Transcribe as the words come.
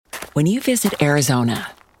When you visit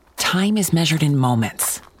Arizona, time is measured in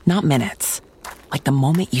moments, not minutes. Like the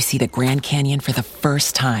moment you see the Grand Canyon for the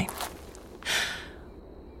first time.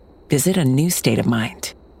 Visit a new state of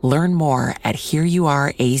mind. Learn more at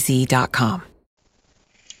hereyouareaz.com.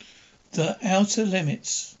 The Outer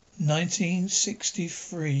Limits,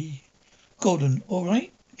 1963. Gordon, all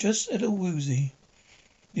right? Just a little woozy.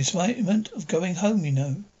 The excitement of going home, you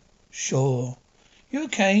know. Sure. You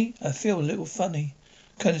okay? I feel a little funny.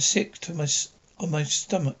 Kind of sick on my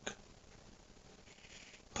stomach.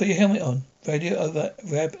 Put your helmet on. Radio over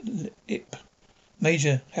Rab Ip.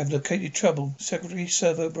 Major, have located trouble. Secondary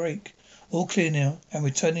servo break. All clear now and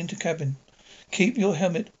returning to cabin. Keep your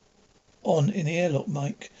helmet on in the airlock,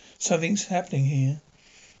 Mike. Something's happening here.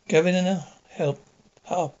 Gavin and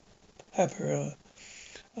Harper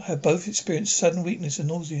have both experienced sudden weakness and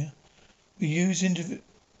nausea. We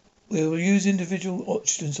will use individual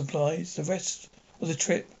oxygen supplies. The rest of the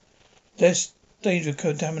trip. Less danger of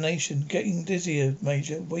contamination. Getting dizzier,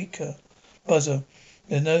 Major. Weaker. Buzzer.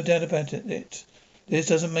 There's no doubt about it. This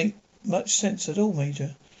doesn't make much sense at all,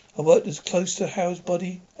 Major. I worked as close to Howard's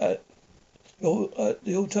body at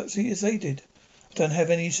the autopsy as they did. I don't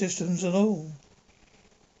have any symptoms at all.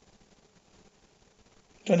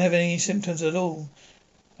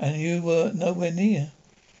 And you were nowhere near.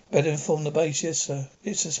 Better inform the base, yes, sir.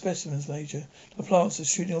 It's the specimens, Major. The plants are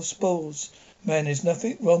shooting off spores. Man, there's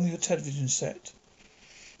nothing wrong with your television set.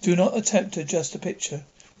 Do not attempt to adjust the picture.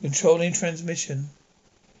 Controlling transmission.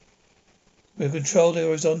 We'll control the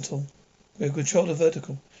horizontal. We'll control the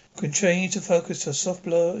vertical. We can change the focus to a soft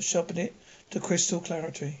blur, sharpen it to crystal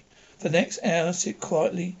clarity. For the next hour, sit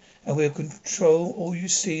quietly, and we'll control all you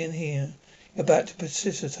see and hear. You're about to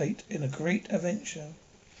participate in a great adventure.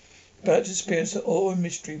 About to experience the awe and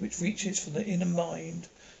mystery which reaches from the inner mind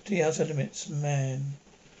to the outer limits. Man.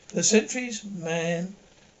 For centuries, man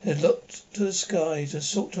had looked to the skies and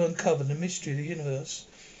sought to uncover the mystery of the universe.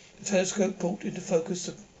 The telescope brought into focus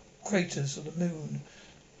the craters of the moon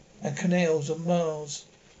and canals of Mars,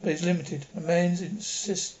 but it's limited. A man's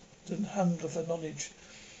insistent hunger for knowledge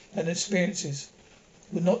and experiences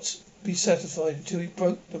would not be satisfied until he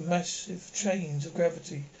broke the massive chains of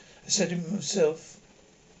gravity and set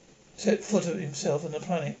foot of himself on a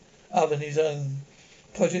planet other than his own.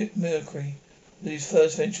 Project Mercury was his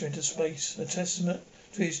first venture into space, a testament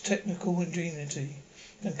to his technical ingenuity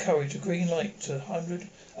and courage, a green light to 100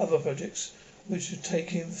 other projects which would take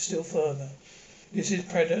him still further. This is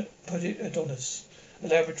Project Adonis, a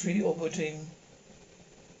laboratory orbiting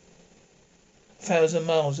 1,000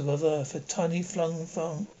 miles above Earth, a tiny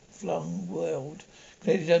flung world,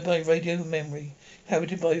 connected by radio memory,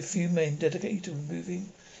 inhabited by a few men dedicated to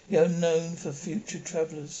removing the unknown for future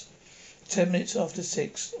travellers. 10 minutes after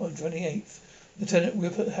 6 on 28th, Lieutenant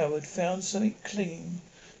Rupert Howard found something clinging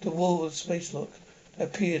to the wall of the space lock that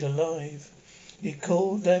appeared alive. He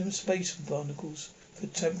called them space barnacles for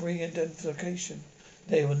temporary identification.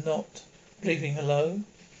 They were not. Bleeping hello?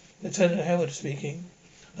 Lieutenant Howard speaking.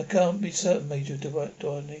 I can't be certain, Major,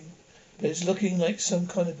 darling, but it's looking like some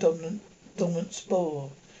kind of dormant spore.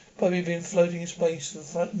 Probably been floating in space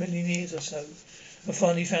for a million years or so. I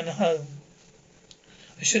finally found a home.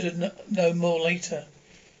 I should have known more later.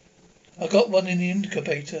 I got one in the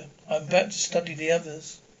incubator. I'm about to study the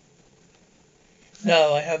others.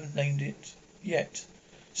 No, I haven't named it yet.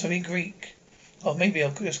 Something Greek. Or maybe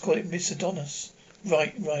I'll just call it Miss Adonis.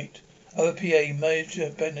 Right. OPA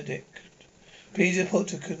Major Benedict. Please report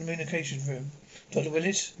to the communications room. Dr.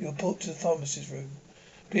 Willis, you report to the pharmacist room.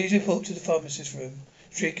 Please report to the pharmacist room.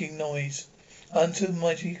 Shrieking noise. Unto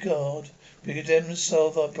mighty God, we condemn soul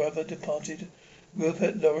of our brother departed,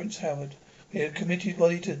 Rupert Lawrence Howard. We have committed his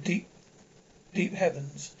body to deep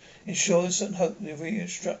heavens. Ensure us and hope the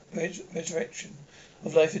resurrection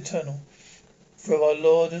of life eternal. For our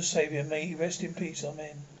Lord and Saviour, may he rest in peace.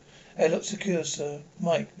 Amen. Airlock secure, sir.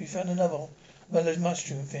 Mike, we found another one of those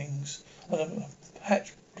mushroom things on a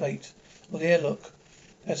hatch plate of the airlock.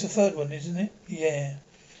 That's the third one, isn't it? Yeah.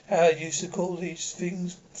 Howard used to call these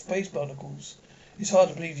things space barnacles. It's hard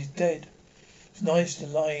to believe he's dead. It's nice to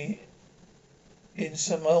lie in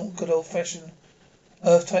some good old-fashioned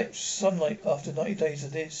Earth-type sunlight after 90 days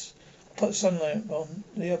of this. I put sunlight on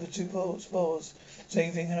the other two spores.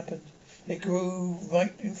 Same thing happened. They grew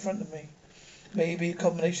right in front of me. Maybe a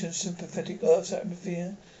combination of sympathetic Earth's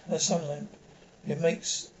atmosphere and a sun lamp. It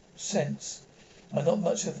makes sense. I'm not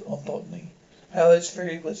much on botany. Howard's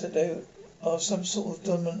theory was that there are some sort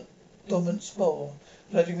of dormant spore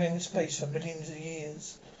floating around in space for millions of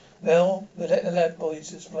years. Well, we'll let the lab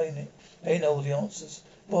boys explain it. They know all the answers.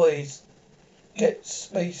 Boys, get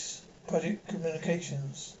space project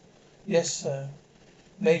communications. Yes, sir.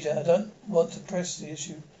 Major, I don't want to press the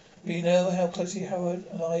issue, but you know how closely Howard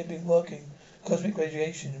and I have been working cosmic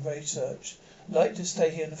radiation research. I'd like to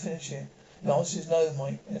stay here and finish it. The answer is no,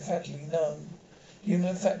 Mike. Emphatically no.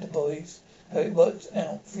 Human factor, boys. How it worked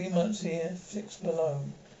out. 3 months here, 6 below.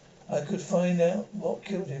 I could find out what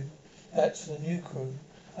killed him. That's for the new crew.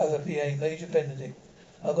 Over PA, Major Benedict.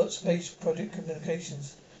 I've got Space Project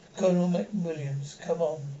Communications. Colonel McWilliams, come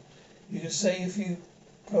on. You can say a few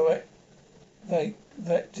proactive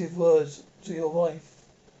words to your wife.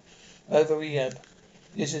 Over rehab.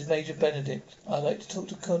 This is Major Benedict. I'd like to talk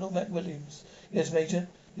to Colonel McWilliams. Yes, Major.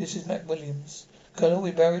 This is McWilliams. Colonel,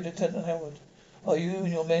 we buried Lieutenant Howard. Are you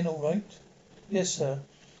and your men all right? Yes, sir.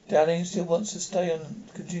 Dowling still wants to stay on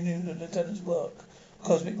and continue the lieutenant's work.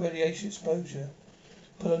 Cosmic radiation exposure.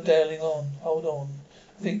 Put on Dowling on. Hold on.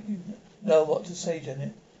 I think you know what to say,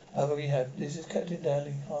 Janet. Over rehab. This is Captain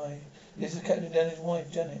Dowling. Hi. This is Captain Dowling's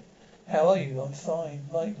wife, Janet. How are you? I'm fine.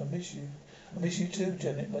 Mike, I miss you. I miss you too,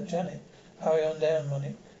 Janet. But Janet, hurry on down,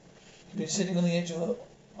 Mike. You've been sitting on the edge of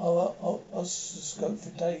our oscilloscope for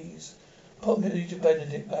days. Put Major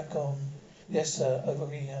Benedict back on. Yes, sir. Over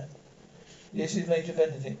rehab. This is Major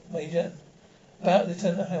Benedict. Major, about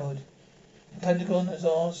Lieutenant Howard. The Pentagon has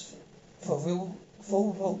asked for a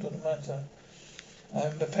full report on the matter. I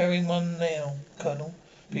am preparing one now, Colonel.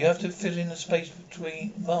 But you have to fill in the space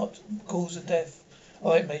between marked cause of death.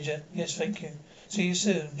 All right, Major. Yes, thank you. See you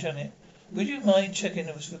soon, Janet. Would you mind checking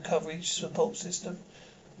the recovery support system?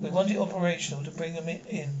 We want it operational to bring them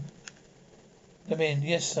in.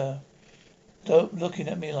 Yes, sir. Don't looking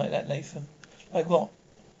at me like that, Nathan. Like what?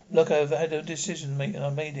 Look, I've had a decision to make and I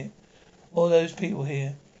made it. All those people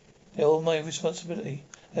here, they're all my responsibility.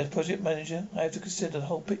 As project manager, I have to consider the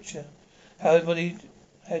whole picture. How everybody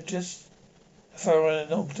had just a thorough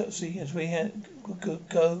autopsy as we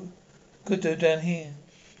could do down here.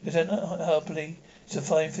 Lieutenant Harpley is a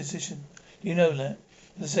fine physician. You know that.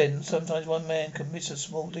 As I said, sometimes one man can miss a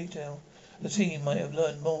small detail. The team might have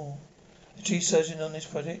learned more. The chief surgeon on this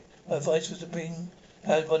project, my advice was to bring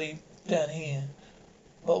everybody down here.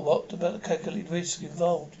 But what about the calculated risk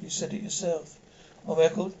involved? You said it yourself. On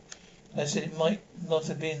record, I said it might not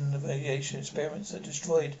have been the radiation experiments that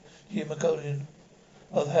destroyed the hemoglobin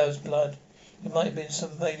of Howard's blood. It might have been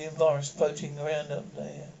some alien virus floating around up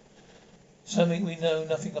there. Something we know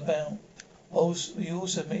nothing about. You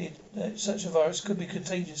also admitted that such a virus could be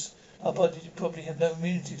contagious. Our bodies probably have no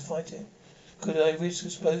immunity to fight it. Could I risk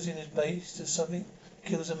exposing his base to something that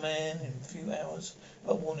kills a man in a few hours?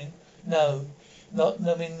 But warning, no. Not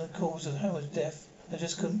knowing the cause of Howard's death, I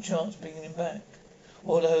just couldn't chance bringing him back.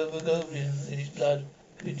 All the hemoglobin in his blood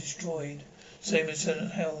had been destroyed. Same as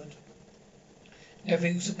Lieutenant Howard.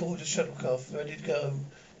 Everything's aboard the shuttlecraft, ready to go.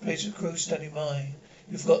 Place of crew standing by.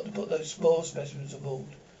 You forgot to put those spore specimens aboard.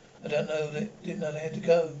 I didn't know they had to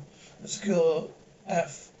go. A secure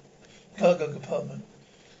aft cargo compartment.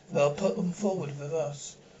 Well, put them forward with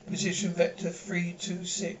us. Position vector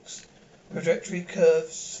 326. Trajectory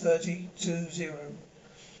curves 3020.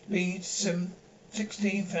 Speed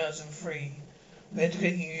 16,003. We're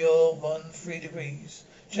indicating you're 13 degrees.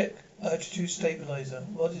 Check altitude stabilizer.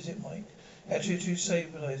 What is it, Mike? Altitude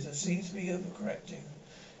stabilizer seems to be overcorrecting.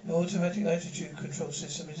 The automatic altitude control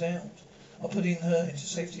system is out. I'm putting her into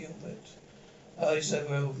safety orbit. Ice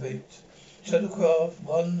over orbit. Shuttlecraft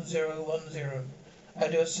 1010.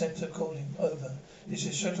 Audio center calling. Over. This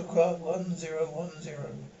is Shuttlecraft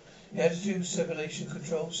 1010. The altitude stabilization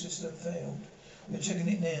control system failed. We're checking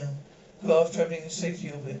it now. Craft traveling in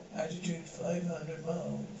safety orbit. Altitude 500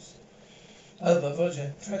 miles. Over.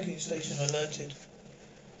 Roger. Tracking station alerted.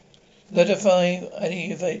 Notify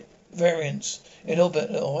any variance in orbit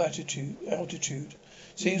or altitude.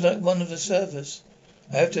 Seems like one of the servers.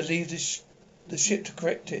 I have to leave the ship to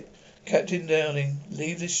correct it. Captain Dowling,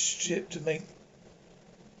 leave the ship to make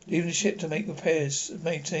repairs,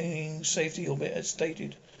 maintaining safety orbit as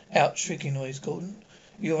stated. Out, shrieking noise, Gordon.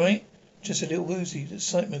 You alright? Just a little woozy. The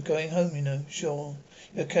excitement of going home, you know. Sure.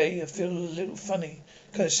 You okay? I feel a little funny.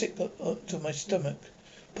 Kind of sick to my stomach.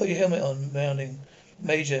 Put your helmet on, Dowling.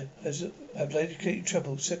 Major, I've located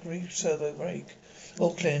trouble. Secondary servo break.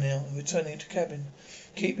 All clear now. I'm returning to cabin.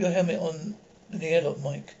 Keep your helmet on in the airlock,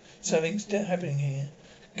 Mike. Something's happening here.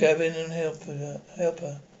 Gavin and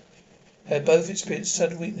helper had both experienced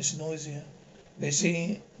sudden weakness and nausea.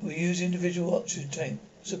 We use individual oxygen tank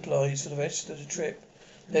supplies for the rest of the trip.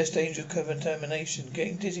 Less danger of contamination.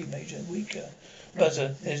 Getting dizzy, Major. Weaker.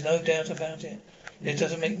 Buzzer. There's no doubt about it. It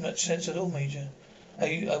doesn't make much sense at all, Major.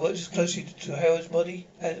 I worked as closely to Howard's body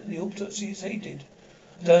at the autopsy as he did.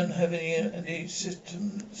 I don't have any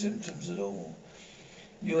symptoms at all.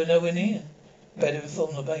 You were nowhere near. Better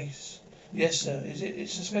inform the base. Yes, sir.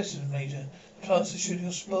 It's a specimen, Major. The plants are shooting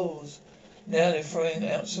off spores. Now they're throwing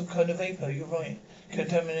out some kind of vapor. You're right.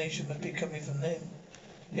 Contamination must be coming from them.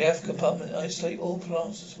 The aft compartment isolate all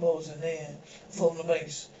plants and spores in the air. Form the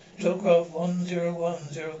base. Shuttlecraft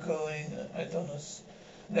 1010 going Adonis.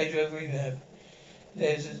 Major over rehab.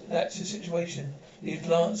 That's the situation. These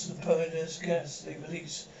plants and poisonous gas they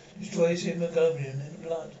release destroys hemoglobin in the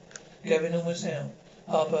blood. Gavin almost out.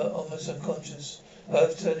 Harper almost unconscious.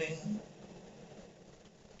 Both turning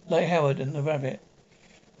like Howard and the rabbit.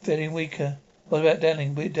 Feeling weaker. What about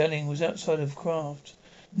Dowling? Dowling was outside of craft.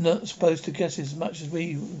 Not supposed to guess as much as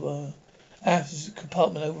we were. Aft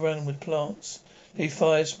compartment overrun with plants. They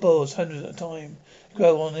fire spores hundreds at a time.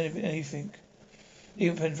 Grow on anything.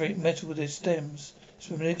 Even penetrate metal with their stems. It's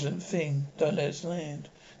a malignant thing. Don't let us land.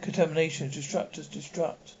 Contamination.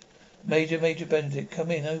 Destruct. Major Benedict, come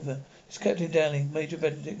in, over. It's Captain Dowling. Major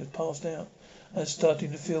Benedict has passed out. I'm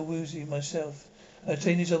starting to feel woozy myself.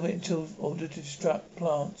 Attendees of it until ordered to destruct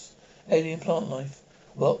plants. Alien plant life.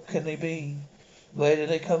 What can they be? Where do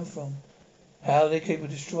they come from? How are they capable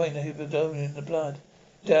of destroying the hemoglobin in the blood?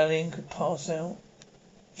 Dowling should pass out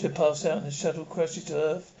and the shuttle crashes to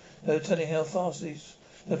Earth. No telling how fast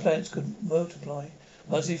the plants could multiply.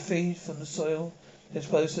 Once they feed from the soil, they're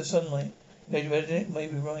exposed to sunlight. Major Benedict may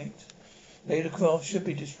be right. Maybe the craft should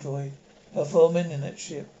be destroyed. There are 4 men in that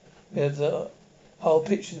ship. We have the whole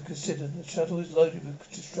picture to consider. The shuttle is loaded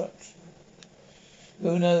with destruction.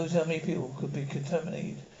 Who knows how many people could be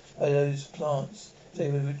contaminated by those plants they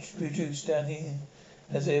were produced down here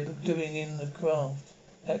as they are doing in that craft.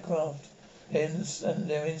 And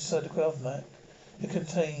they're inside the craft map. They're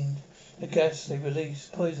contained. The gas they release,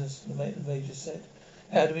 poisonous, the Major said.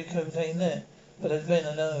 How do we contain that? But as men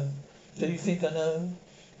I know. Do you think I know?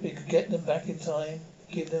 We could get them back in time,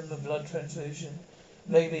 give them a blood transfusion.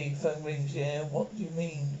 Maybe. Phone rings. Yeah, what do you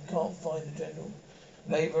mean? Can't find the general.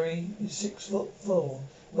 Maybury is 6'4",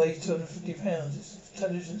 weighs 250 pounds. His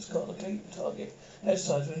intelligence can't locate the target. That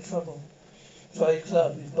size, we're in trouble. Try his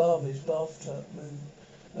club, his barber, his bathroom.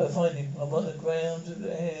 Find him. I want a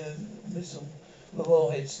ground-air missile with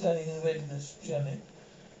warhead standing in readiness, Janet.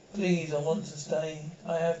 Please, I want to stay.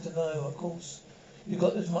 I have to know, of course. You've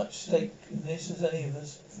got as much stake in this as any of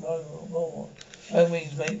us. More. Home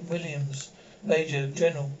wings, mate. Williams. Major,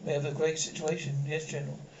 General, we have a great situation. Yes,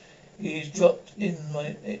 General. He's dropped in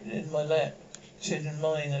my lap. Said in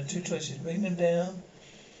mine, I have 2 choices. Bring them down.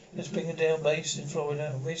 Let's bring them down base in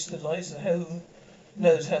Florida and risk the lives of who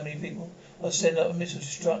knows how many people. Or send up a missile to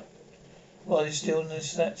struck while he's still in the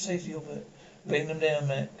safety orbit. Bring them down,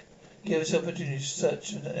 Mac. Give us the opportunity to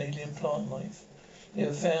search for the alien plant life. They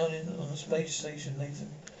were found on the space station, Nathan.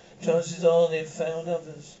 Chances are they've found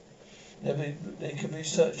others. They can be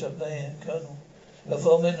searched up there, Colonel. There are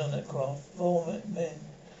 4 men on that craft. 4 men.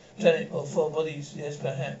 Janet, or 4 bodies. Yes,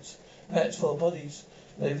 perhaps. Perhaps 4 bodies.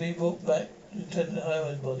 Maybe we brought back Lieutenant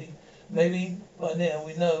Howard's body. Maybe by now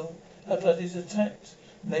we know how blood is attacked.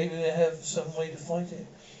 Maybe we have some way to fight it.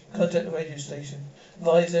 Contact the radio station.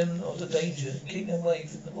 Advise them of the danger and keep them away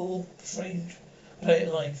from all strange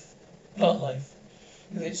plant life.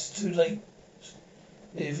 If it's too late,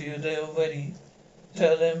 they're ready,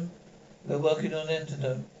 tell them we're working on an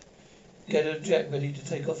antidote. Get a jet ready to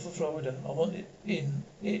take off for Florida. I want it in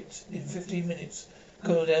 15 minutes.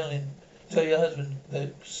 Colonel Dowling, tell your husband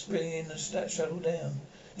they're bringing the shuttle down.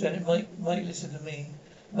 Janet might listen to me.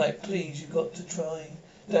 Mike, please, you've got to try.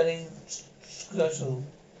 Dowling, shuttle,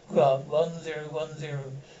 craft 1010.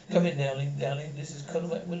 Come in, Dowling. Dowling, this is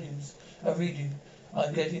Colonel Williams. I read you.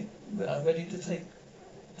 I'm ready to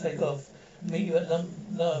take off. Meet you at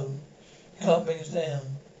No. Can't bring us down.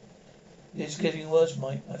 It's getting worse,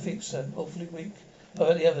 Mike. I think so. Awfully weak. How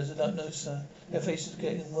about the others? I don't know, sir. Their faces are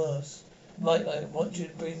getting worse. Mike, I want you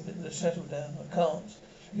to bring the shuttle down. I can't.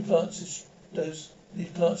 These plants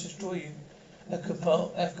destroy you. Aft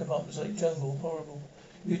compartment's like jungle. Horrible.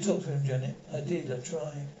 You talk to him, Janet. I did. I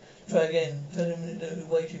tried. Try again. Tell him that we're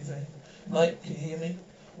waiting for him. Mike, can you hear me?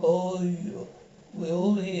 We're all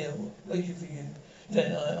here waiting for you.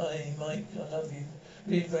 Janet, Mike, I love you.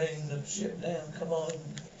 Please bring the ship down. Come on.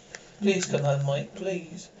 Please come home, Mike,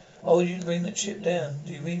 please. I want you to bring that ship down.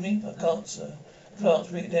 Do you read me? I can't, sir. Can't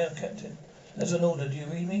bring it down, Captain. That's an order. Do you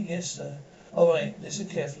read me? Yes, sir. All right, listen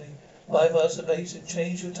carefully. Bypass the base and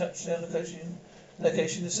change your touchdown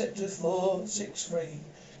location to sector 463.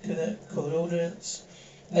 Coordinates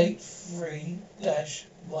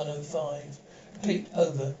 83-105. Repeat,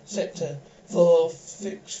 over. Sector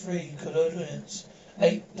 463. Coordinates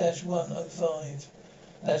 8-105.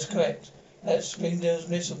 That's correct. That's Springdale's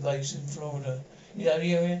missile base in Florida. You know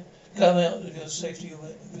the area? Come out of your safety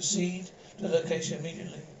and proceed to the location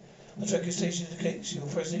immediately. A tracking station indicates you're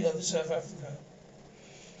presently over South Africa.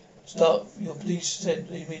 Start your police sent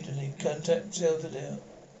immediately. Contact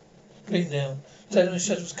Greendown. Tell them a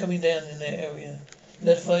shuttle's coming down in their area.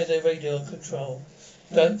 Notify their radio and control.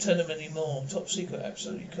 Don't tell them any more. Top secret,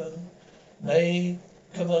 absolutely, Colonel. May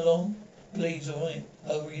come along? Please, alright.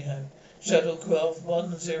 Oh, rehab. Shuttlecraft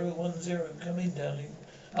 1010. Come in, darling.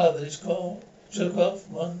 Over this call. Shuttlecraft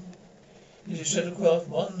 1. This is Shuttlecraft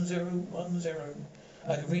 1010.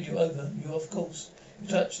 I can read you over. You of course. You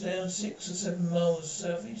touched down 6 or 7 miles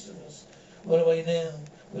southeast of us. On the way now.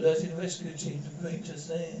 We're alerting the rescue team to meet us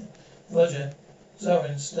there. Roger.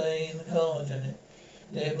 Siren, stay in the car, Janet.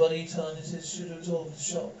 Their body harnesses should absorb the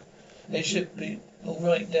shock. They should be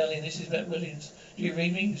alright, darling. This is Matt Williams. Do you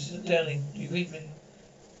read me? This is Dowling. Do you read me?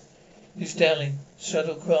 This is Dowling.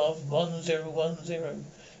 Shuttlecraft 1010.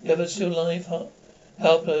 The others still alive?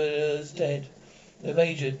 Harper's dead. The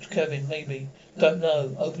Major, Kevin, maybe. Don't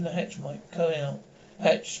know. Open the hatch, Mike. Come out.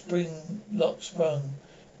 Hatch, spring, lock sprung.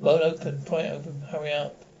 Won't open. Pry it open. Hurry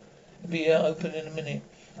up. It'll be out open in a minute.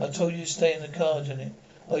 I told you to stay in the car, Janet.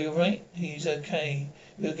 Are you right? He's okay.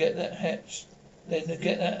 We'll get that hatch. Then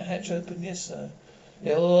get that hatch open. Yes, sir.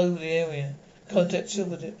 They're all over the area. Contact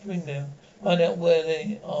Silverdip. Ring them. Find out why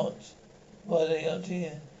they aren't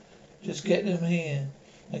here. Just get them here.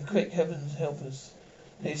 And quick, heavens help us.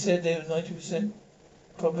 They said there was 90%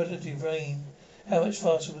 probability of rain. How much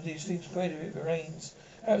faster will these things spread if it rains?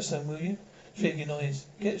 Out some, will you? Shrieking noise.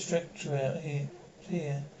 Get the stretcher out here.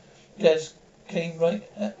 Gas came right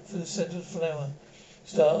for the center of the flower.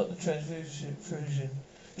 Start the transfusion.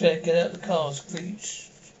 Janet, get out of the car.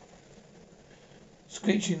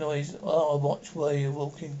 Screeching noise. I'll watch while you're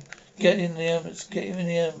walking. Get in the ambulance. Get him in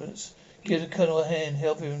the ambulance. Give the colonel a hand.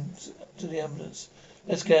 Help him to the ambulance.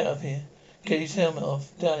 Let's get out of here. Get his helmet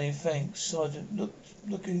off. Dowling, thanks. Sergeant,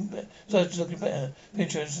 looking better. Transfusions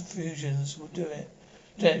will do it.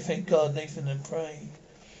 Janet, thank God, Nathan, and pray.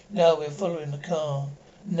 Now we're following the car.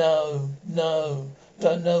 No.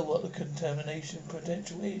 Don't know what the contamination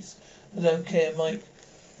potential is. I don't care. Mike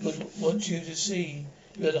would want you to see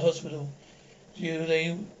you at the hospital.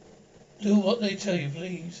 Do what they tell you,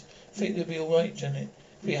 please. I think they'll be all right, Janet.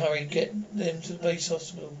 If we hurry, get them to the base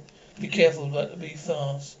hospital. Be careful, but be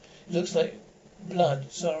fast. It looks like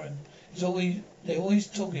blood, siren. They're always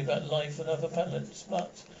talking about life on other planets,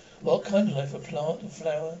 but what kind of life? A plant, a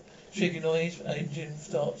flower? Shrieking noise, engine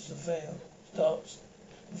fails to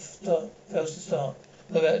start.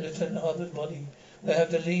 What about Lieutenant Harper's body? They have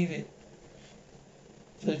to leave it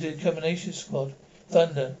to the decontamination squad.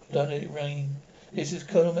 Thunder, don't let it rain. This is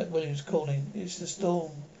Colonel McWilliams calling. It's the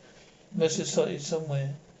storm. Must have started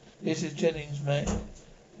somewhere. This is Jennings, Mac.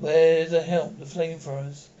 Where's the help? The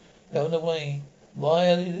flamethrowers. They're on the way.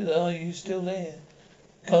 Why are you still there?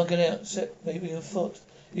 Can't get out except maybe a foot.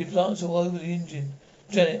 These plants all over the engine.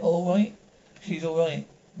 Janet, all right? She's all right.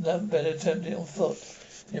 Nothing better attempt it on foot.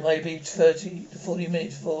 It may be 30 to 40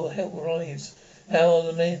 minutes before help arrives. How are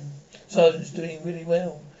the men? Sergeant's doing really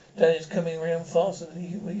well. Danny's coming around faster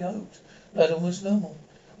than we hoped. Blood almost normal.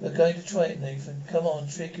 We're going to try it, Nathan. Come on,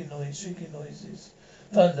 shrieking noises.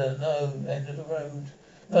 Thunder, no, end of the road.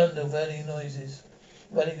 Thunder, raining noises.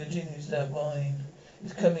 Raining continues now, rain.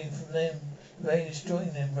 It's coming from them. Rain is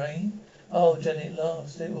destroying them, rain. Oh, Janet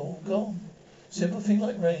laughs. They're all gone. Simple thing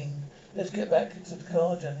like rain. Let's get back into the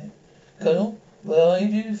car, Janet. Colonel, where do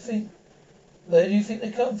you think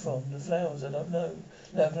they come from? The flowers, I don't know.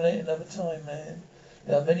 Another planet, another time, man.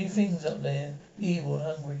 There are many things up there. Evil and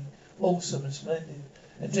hungry. Awesome and splendid.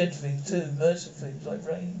 And gentle things too. Merciful things like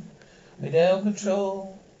rain. We now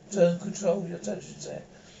turn control your television set.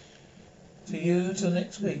 To you till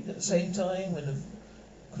next week. At the same time when the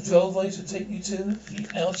control voice will take you to the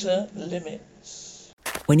outer limits.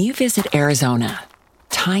 When you visit Arizona,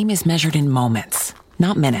 time is measured in moments,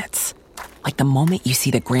 not minutes. Like the moment you see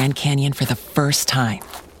the Grand Canyon for the first time.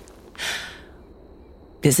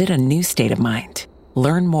 Visit a new state of mind.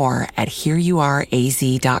 Learn more at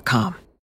hereyouareaz.com.